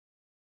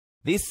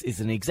This is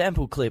an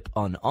example clip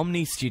on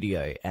Omni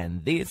Studio,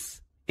 and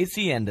this is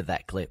the end of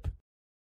that clip.